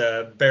that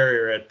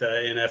barrier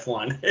in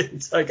F1.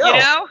 It's like, you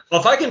know?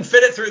 Well, if I can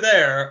fit it through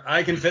there,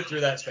 I can fit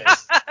through that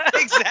space.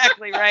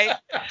 Exactly right.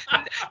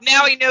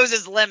 Now he knows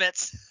his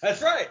limits.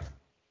 That's right.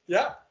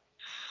 Yeah.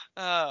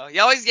 Oh,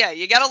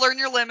 you got to learn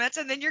your limits,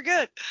 and then you're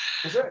good.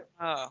 That's right.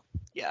 Oh,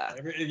 yeah.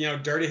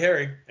 Dirty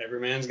Harry. Every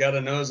man's got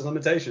to know his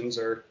limitations,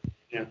 or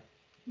yeah.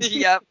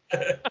 Yep.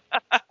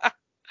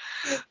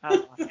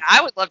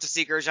 I would love to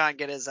see Grosjean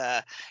get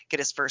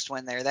his first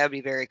win there. That would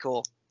be very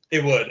cool.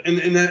 It would,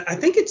 and I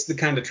think it's the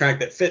kind of track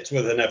that fits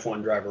with an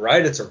F1 driver,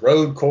 right? It's a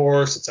road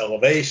course, it's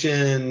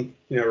elevation,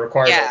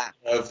 requires a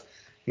lot of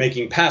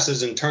making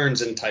passes and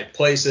turns in tight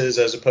places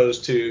as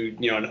opposed to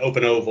an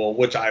open oval,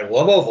 which I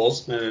love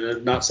ovals, and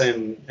I'm not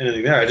saying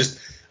anything there.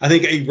 I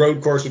think a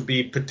road course would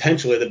be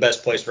potentially the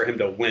best place for him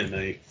to win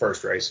a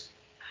first race.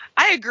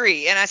 I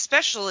agree, and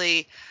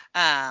especially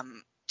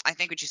I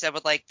think what you said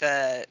with like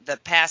the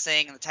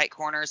passing and the tight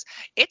corners,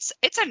 it's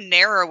a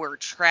narrower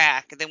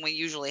track than we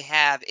usually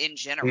have in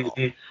general.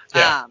 Mm-hmm.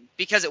 Yeah.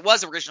 Because it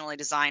was originally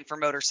designed for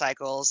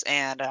motorcycles,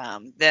 and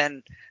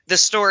then the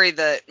story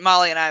that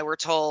Molly and I were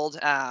told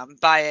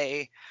by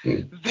a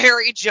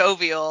very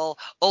jovial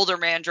older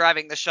man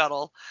driving the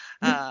shuttle.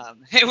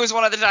 It was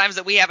one of the times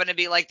that we happened to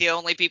be like the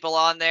only people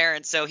on there,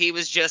 and so he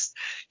was just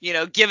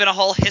giving a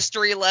whole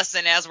history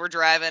lesson as we're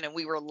driving, and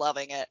we were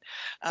loving it.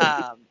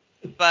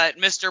 But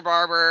Mr.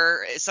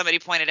 Barber, somebody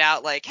pointed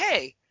out, like,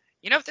 hey,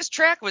 if this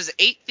track was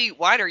 8 feet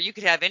wider, you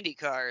could have Indy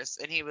cars.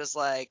 And he was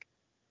like,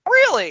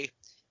 really?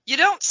 You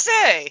don't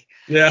say.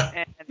 Yeah.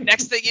 And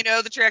next thing you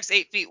know, the track's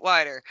 8 feet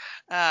wider.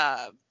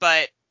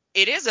 But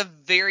it is a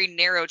very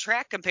narrow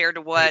track compared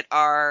to what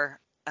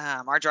our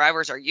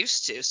drivers are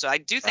used to. So I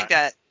do think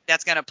that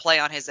that's going to play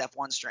on his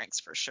F1 strengths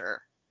for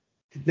sure.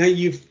 Now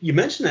you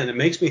mentioned that, and it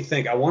makes me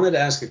think. I wanted to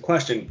ask a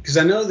question because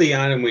I know the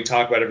item we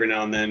talk about every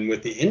now and then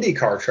with the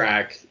IndyCar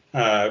track,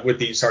 with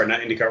the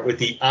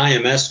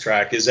IMS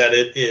track, is that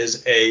it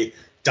is a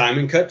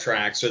diamond cut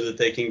track so that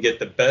they can get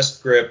the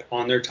best grip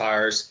on their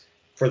tires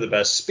for the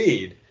best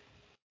speed.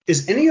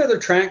 Is any other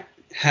track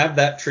have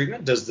that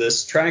treatment? Does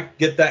this track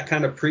get that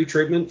kind of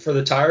pre-treatment for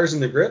the tires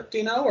and the grip? Do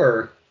you know,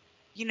 or?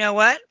 You know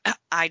what?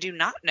 I do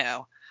not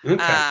know.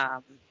 Okay.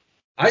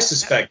 I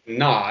suspect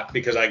not,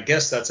 because I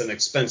guess that's an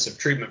expensive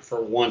treatment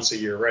for once a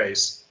year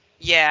race.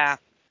 Yeah.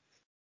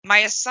 My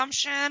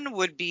assumption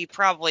would be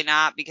probably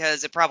not,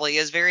 because it probably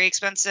is very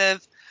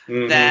expensive.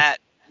 Mm-hmm. That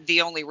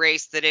the only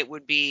race that it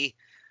would be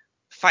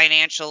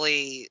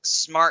financially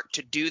smart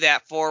to do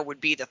that for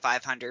would be the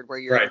 500, where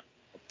you're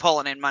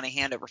pulling in money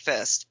hand over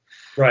fist.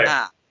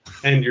 Right.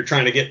 And you're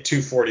trying to get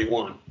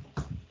 241.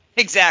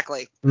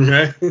 Exactly.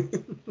 Okay.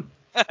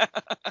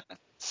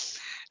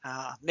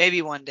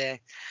 Maybe one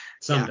day.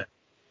 Someday. Yeah.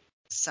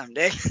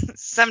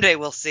 Someday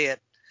we'll see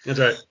it. That's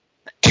right.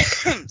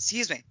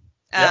 Excuse me.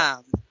 Yeah.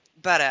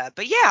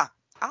 But yeah,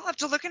 I'll have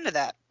to look into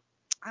that.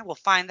 I will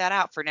find that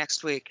out for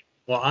next week.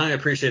 Well, I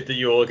appreciate that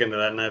you will look into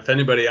that, and if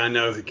anybody I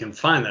know who can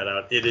find that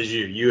out, it is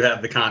you. You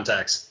have the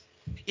contacts.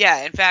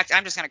 Yeah, in fact,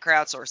 I'm just going to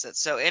crowdsource it.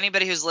 So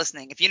anybody who's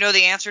listening, if you know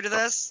the answer to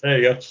this, there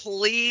you go.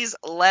 Please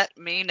let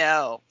me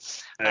know.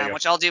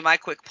 Which I'll do my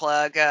quick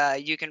plug.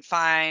 You can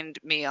find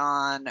me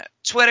on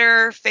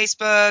Twitter,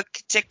 Facebook,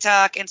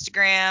 TikTok,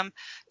 Instagram,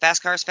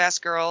 Fast Cars,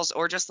 Fast Girls,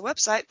 or just the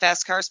website,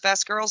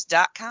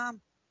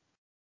 fastcarsfastgirls.com.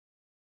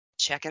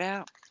 Check it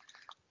out.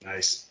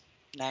 Nice.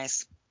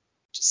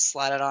 Just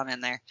slide it on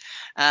in there.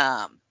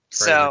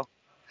 But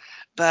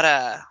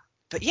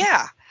But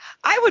yeah,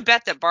 I would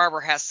bet that Barber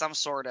has some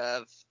sort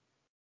of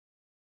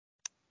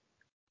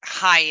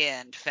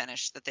high-end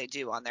finish that they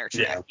do on their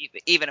track,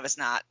 even if it's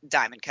not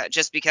diamond cut,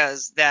 just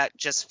because that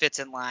just fits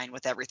in line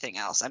with everything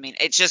else. I mean,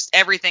 it's just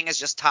everything is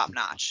just top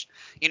notch.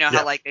 You know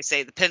how like they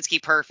say the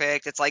Penske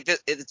perfect, it's like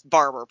it's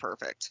Barber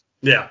perfect.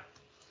 Yeah.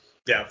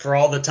 Yeah, for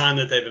all the time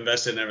that they've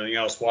invested in everything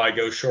else, why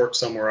go short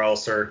somewhere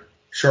else or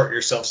short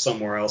yourself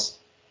somewhere else?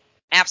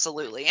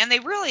 Absolutely. And they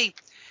really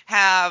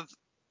have,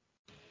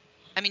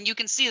 I mean, you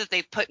can see that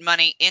they've put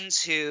money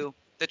into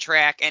the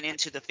track and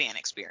into the fan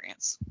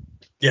experience.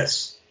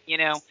 Yes. You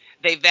know,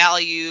 they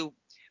value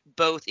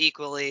both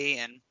equally,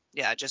 and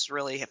yeah, just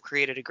really have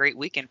created a great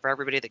weekend for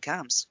everybody that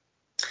comes.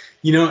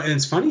 You know, and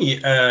it's funny,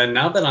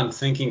 now that I'm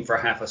thinking for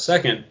half a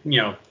second,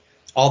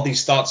 all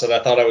these thoughts that I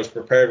thought I was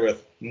prepared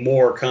with,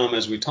 more come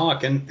as we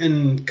talk.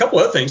 And a couple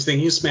other things,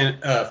 thinking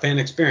of fan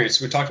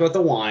experience. We talked about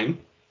the wine.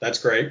 That's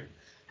great.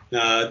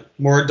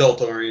 More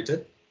adult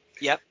oriented.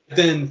 Yep.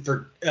 Then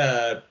for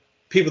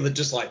people that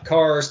just like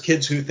cars,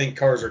 kids who think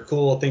cars are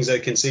cool, things they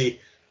can see,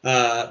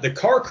 the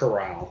car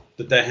corral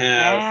that they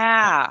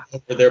have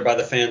over there by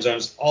the fan zone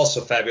is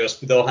also fabulous.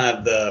 They'll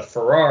have the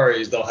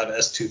Ferraris, they'll have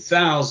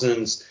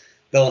S2000s,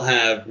 they'll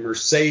have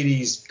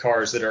Mercedes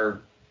cars that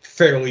are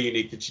fairly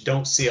unique that you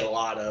don't see a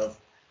lot of.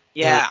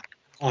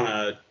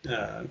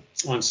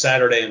 On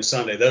Saturday and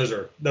Sunday. Those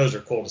are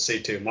cool to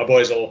see too. My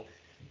boys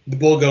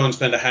we'll go and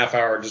spend a half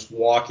hour just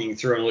walking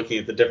through and looking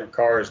at the different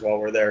cars while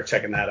we're there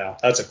checking that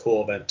out. That's a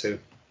cool event too.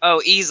 Oh,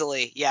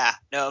 easily. Yeah.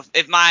 No,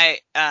 if my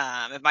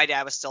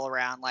dad was still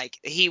around, like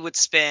he would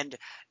spend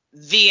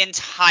the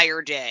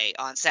entire day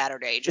on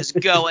Saturday just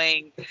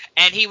going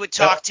and he would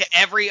talk to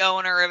every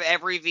owner of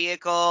every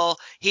vehicle.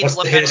 He'd What's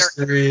look the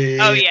history?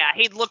 Oh yeah,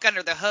 he'd look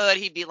under the hood.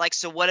 He'd be like,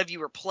 "So what have you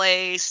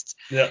replaced?"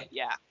 Yeah.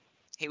 Yeah.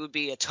 He would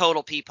be a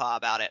total peepaw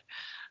about it.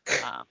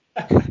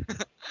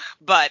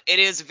 But it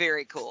is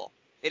very cool.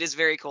 It is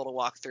very cool to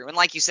walk through. And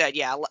like you said,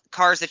 yeah,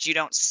 cars that you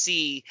don't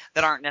see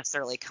that aren't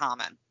necessarily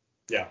common.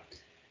 Yeah.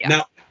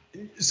 Now,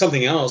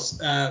 something else,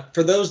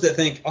 for those that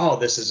think, oh,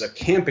 this is a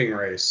camping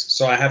race,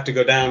 so I have to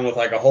go down with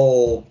like a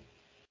whole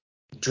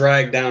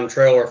drag down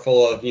trailer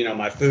full of,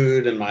 my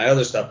food and my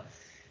other stuff.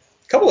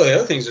 A couple of the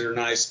other things that are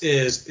nice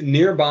is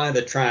nearby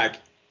the track,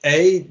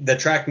 the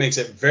track makes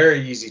it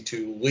very easy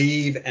to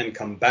leave and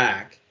come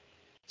back.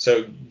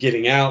 So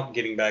getting out,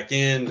 getting back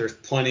in, there's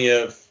plenty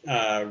of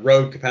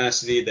road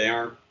capacity. They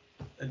aren't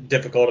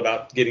difficult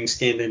about getting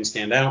scanned in,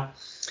 scanned out.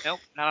 Nope,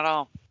 not at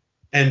all.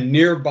 And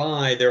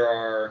nearby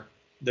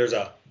there's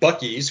a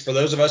Buc-ee's. For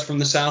those of us from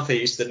the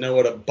southeast that know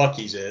what a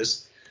Buc-ee's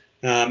is,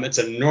 it's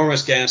an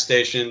enormous gas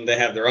station. They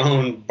have their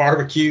own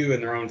barbecue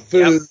and their own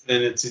food,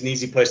 and it's an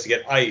easy place to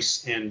get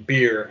ice and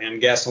beer and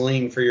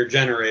gasoline for your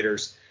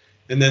generators.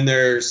 And then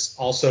there's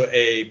also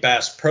a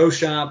Bass Pro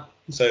Shop.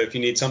 So if you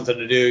need something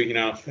to do,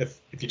 if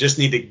you just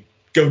need to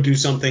go do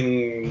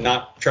something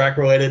not track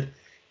related,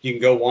 you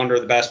can go wander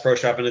the Bass Pro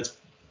Shop, and it's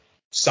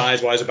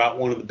size-wise about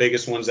one of the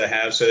biggest ones they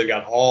have. So they've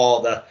got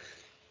all the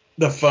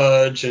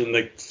fudge and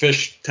the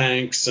fish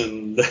tanks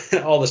and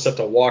all the stuff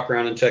to walk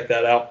around and check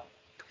that out.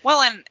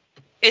 Well, and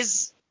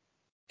is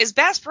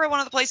Bass Pro one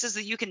of the places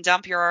that you can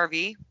dump your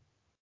RV?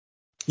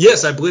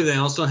 Yes, I believe they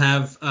also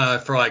have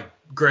for like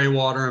gray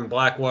water and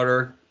black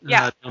water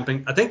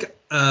dumping. I think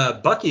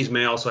Buc-ee's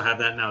may also have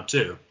that now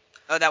too.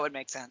 Oh, that would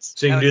make sense.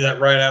 So you can do that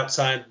right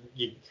outside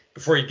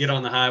before you get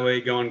on the highway.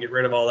 Go and get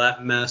rid of all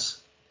that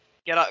mess.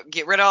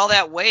 Get rid of all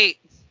that weight.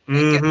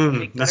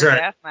 Make That's right.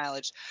 Gas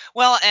mileage.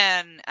 Well,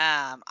 and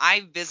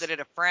I visited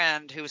a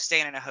friend who was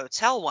staying in a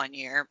hotel one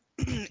year,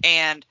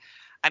 and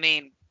I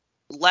mean,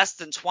 less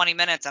than 20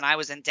 minutes, and I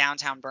was in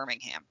downtown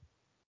Birmingham.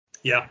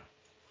 Yeah.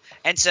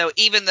 And so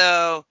even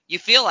though you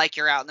feel like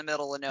you're out in the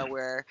middle of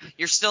nowhere,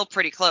 you're still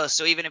pretty close.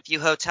 So even if you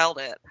hoteled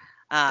it,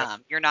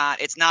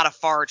 it's not a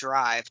far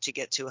drive to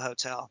get to a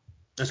hotel.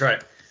 That's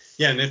right.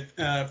 Yeah, and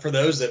if, for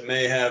those that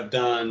may have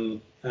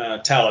done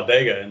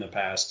Talladega in the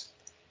past,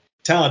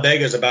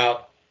 Talladega is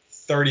about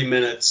 30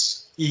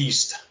 minutes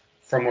east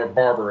from where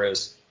Barber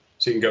is.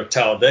 So you can go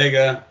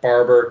Talladega,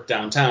 Barber,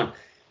 downtown.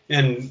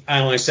 And I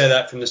only say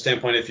that from the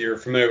standpoint, if you're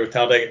familiar with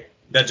Talladega,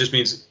 that just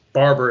means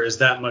Barber is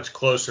that much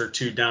closer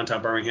to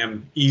downtown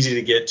Birmingham, easy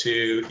to get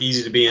to,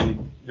 easy to be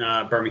in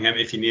Birmingham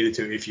if you needed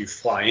to. If you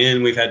fly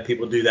in, we've had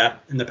people do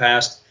that in the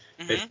past.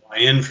 Mm-hmm. They fly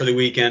in for the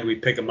weekend, we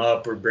pick them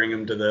up or bring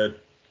them to the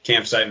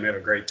campsite, and we have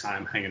a great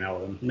time hanging out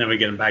with them. And then we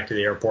get them back to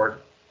the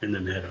airport and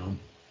then head home.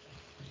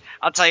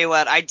 I'll tell you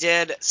what, I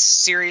did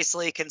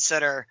seriously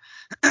consider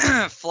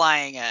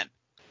flying in.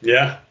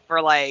 Yeah.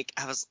 For like,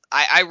 I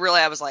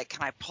was like,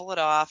 can I pull it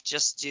off?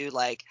 Just do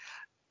like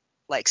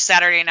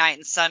Saturday night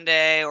and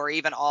Sunday, or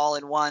even all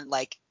in one,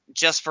 like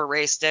just for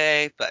race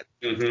day. But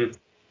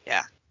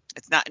yeah,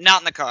 it's not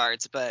in the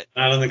cards. But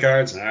not in the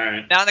cards. All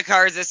right. Not in the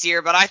cards this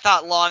year. But I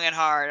thought long and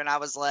hard, and I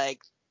was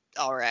like,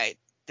 all right,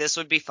 this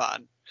would be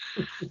fun.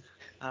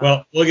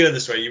 Well, look at it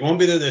this way: you won't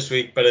be there this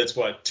week, but it's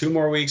 2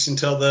 more weeks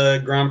until the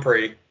Grand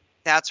Prix.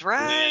 That's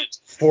right.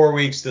 4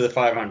 weeks to the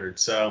 500.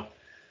 So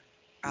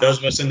those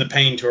of us in the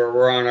pain tour,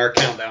 we're on our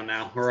countdown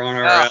now. We're on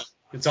our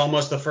It's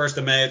almost the 1st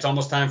of May. It's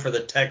almost time for the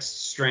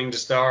text string to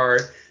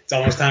start. It's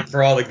almost time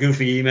for all the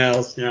goofy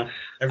emails.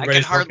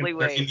 Everybody's hardly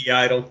working wait. Indie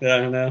Idol. Yeah,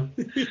 I know.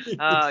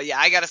 Yeah,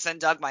 I gotta send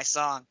Doug my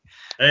song.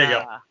 There you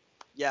go.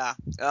 Yeah.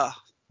 Oh,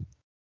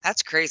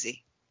 that's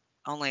crazy.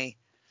 Only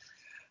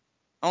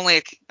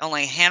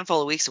a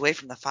handful of weeks away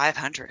from the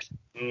 500.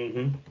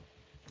 Mm-hmm.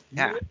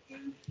 Yeah.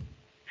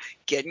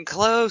 Getting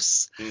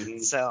close. Mm-hmm.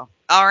 So,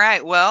 all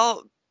right.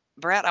 Well,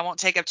 Brett, I won't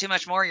take up too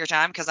much more of your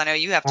time because I know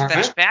you have to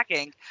finish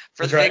packing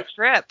for the big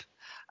trip.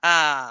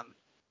 All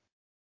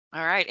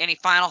right. Any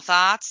final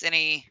thoughts?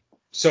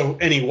 So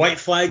any white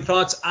flag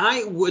thoughts?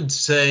 I would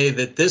say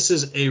that this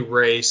is a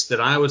race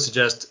that I would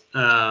suggest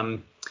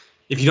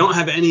if you don't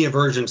have any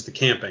aversions to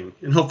camping,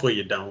 and hopefully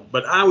you don't,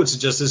 but I would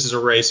suggest this is a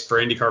race for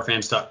IndyCar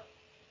fans to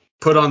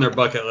put on their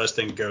bucket list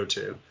and go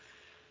to.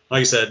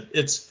 Like I said,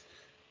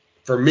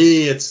 for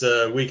me, it's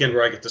a weekend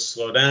where I get to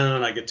slow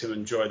down. I get to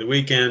enjoy the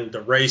weekend.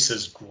 The race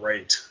is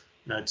great.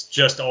 It's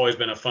just always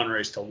been a fun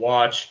race to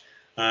watch.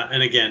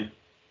 And again,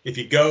 if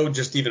you go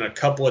just even a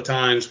couple of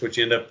times, what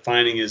you end up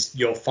finding is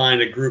you'll find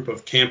a group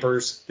of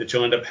campers that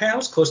you'll end up, hey, I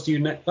was close to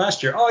you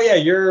last year. Oh, yeah,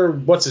 you're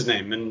what's his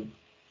name? And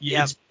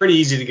it's pretty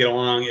easy to get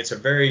along. It's a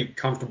very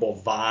comfortable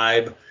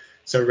vibe.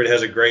 So everybody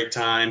has a great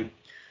time.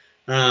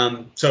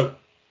 So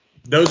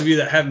those of you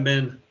that haven't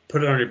been,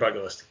 put it on your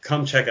bucket list.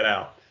 Come check it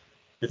out.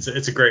 It's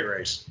a great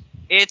race.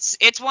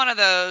 It's one of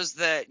those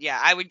that,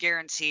 I would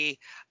guarantee.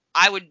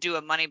 I would do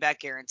a money back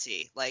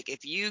guarantee. Like,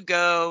 if you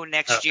go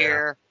next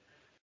year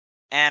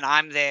and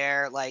I'm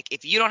there, like,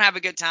 if you don't have a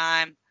good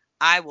time,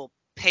 I will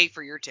pay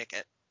for your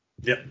ticket.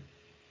 Yep.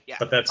 Yeah.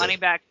 But that's money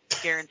back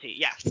guarantee.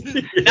 Yeah.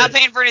 Not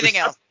paying for anything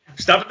else.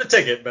 Stop at the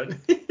ticket,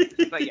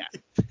 but yeah.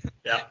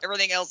 Yeah.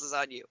 Everything else is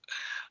on you.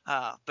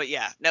 But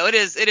yeah, no, it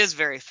is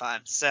very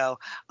fun. So,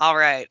 all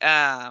right.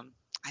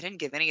 I didn't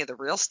give any of the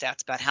real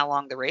stats about how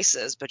long the race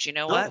is, but you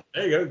know what?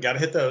 There you go. Got to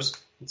hit those.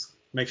 Let's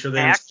make sure they.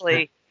 I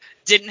actually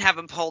didn't have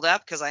them pulled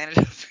up because I ended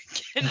up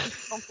getting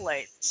home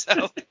late.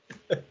 So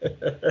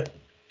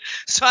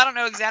I don't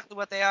know exactly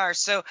what they are.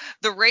 So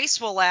the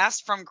race will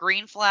last from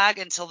green flag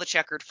until the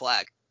checkered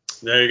flag.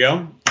 There you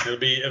go.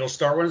 It'll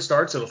start when it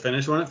starts. It'll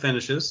finish when it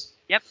finishes.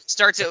 Yep.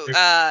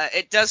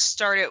 It does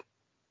start at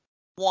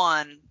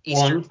 1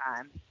 Eastern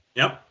time.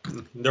 Yep.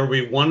 There'll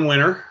be one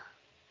winner.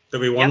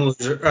 There'll be one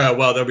loser.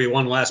 There'll be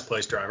one last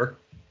place driver.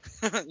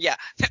 Yeah.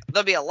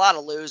 There'll be a lot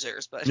of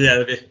losers, but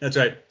yeah, that's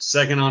right.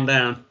 Second on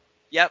down.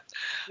 Yep.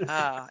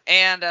 Well,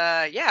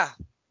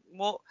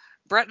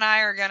 Brett and I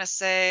are gonna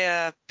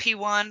say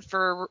P1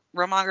 for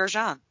Romain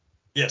Grosjean.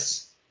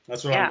 Yes,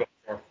 that's what I'm going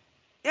for.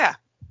 Yeah.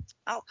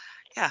 Oh,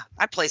 yeah.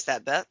 I placed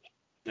that bet.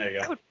 There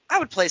you go. I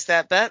would place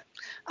that bet.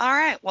 All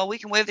right. Well, we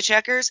can wave the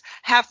checkers.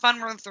 Have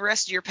fun with the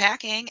rest of your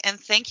packing, and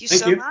thank you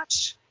so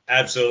much.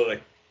 Absolutely.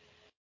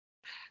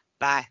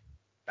 Bye.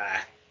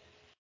 Bye.